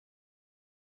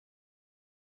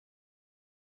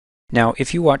Now,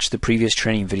 if you watched the previous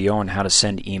training video on how to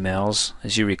send emails,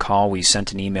 as you recall, we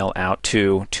sent an email out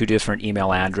to two different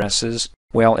email addresses.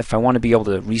 Well, if I want to be able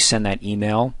to resend that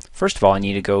email, first of all, I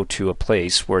need to go to a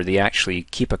place where they actually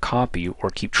keep a copy or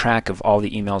keep track of all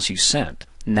the emails you sent.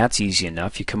 And that's easy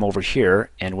enough. You come over here,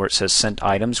 and where it says Sent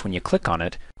Items, when you click on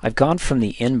it, I've gone from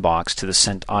the inbox to the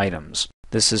Sent Items.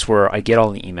 This is where I get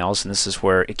all the emails, and this is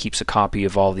where it keeps a copy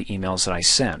of all the emails that I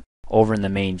sent. Over in the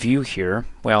main view here,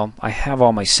 well, I have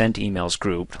all my sent emails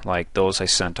grouped, like those I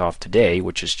sent off today,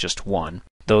 which is just one,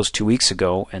 those 2 weeks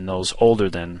ago, and those older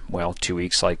than, well, 2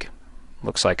 weeks,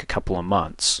 looks like a couple of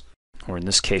months, or in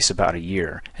this case about a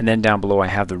year. And then down below I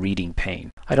have the reading pane.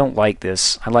 I don't like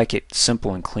this. I like it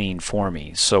simple and clean for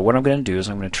me. So what I'm going to do is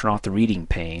I'm going to turn off the reading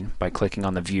pane by clicking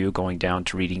on the view, going down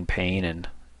to reading pane and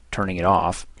turning it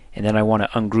off. And then I want to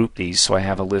ungroup these so I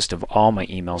have a list of all my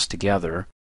emails together.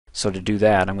 So to do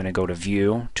that, I'm going to go to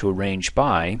View, to Arrange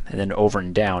By, and then over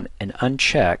and down, and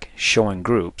uncheck Showing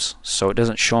Groups. So it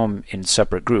doesn't show them in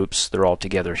separate groups, they're all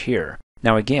together here.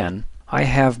 Now again, I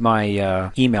have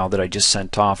my email that I just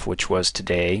sent off, which was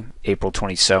today, April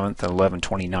 27th at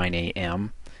 11:29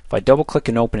 a.m. If I double click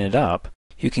and open it up,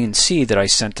 you can see that I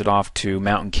sent it off to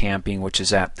Mountain Camping, which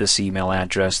is at this email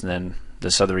address, and then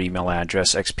this other email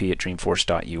address,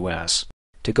 xp@dreamforce.us.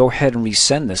 To go ahead and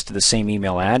resend this to the same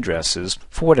email addresses,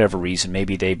 for whatever reason,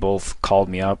 maybe they both called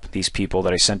me up, these people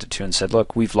that I sent it to, and said,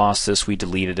 look, we've lost this, we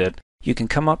deleted it. You can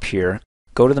come up here,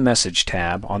 go to the Message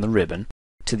tab on the ribbon,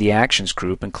 to the Actions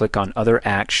group, and click on Other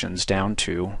Actions down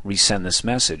to Resend this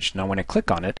message. Now when I click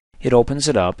on it, it opens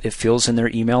it up, it fills in their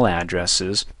email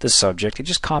addresses, the subject, it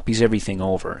just copies everything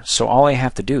over. So all I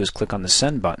have to do is click on the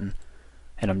Send button,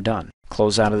 and I'm done.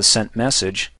 Close out of the sent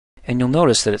message, and you'll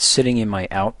notice that it's sitting in my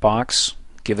outbox.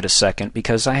 Give it a second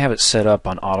because I have it set up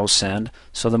on auto send,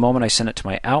 so the moment I send it to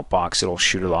my outbox it'll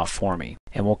shoot it off for me.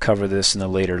 And we'll cover this in the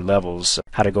later levels,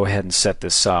 how to go ahead and set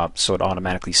this up so it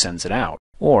automatically sends it out.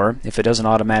 Or if it doesn't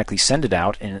automatically send it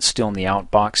out and it's still in the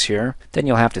outbox here, then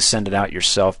you'll have to send it out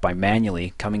yourself by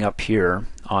manually coming up here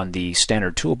on the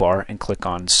standard toolbar and click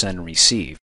on Send and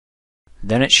Receive.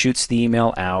 Then it shoots the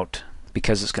email out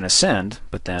because it's going to send,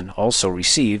 but then also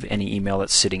receive any email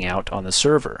that's sitting out on the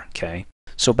server. Okay.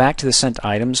 So back to the Sent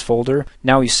Items folder.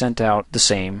 Now we sent out the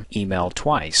same email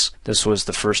twice. This was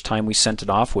the first time we sent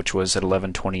it off, which was at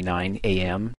 11:29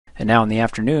 a.m. And now in the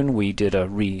afternoon we did a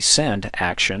resend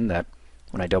action that,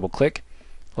 when I double click,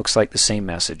 looks like the same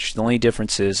message. The only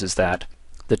difference is that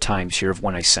the times here of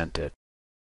when I sent it.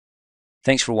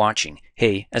 Thanks for watching.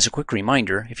 Hey, as a quick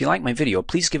reminder, if you like my video,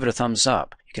 please give it a thumbs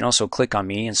up. You can also click on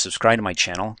me and subscribe to my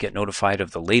channel, get notified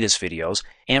of the latest videos,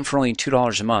 and for only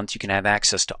 $2 a month you can have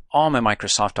access to all my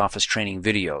Microsoft Office training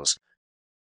videos.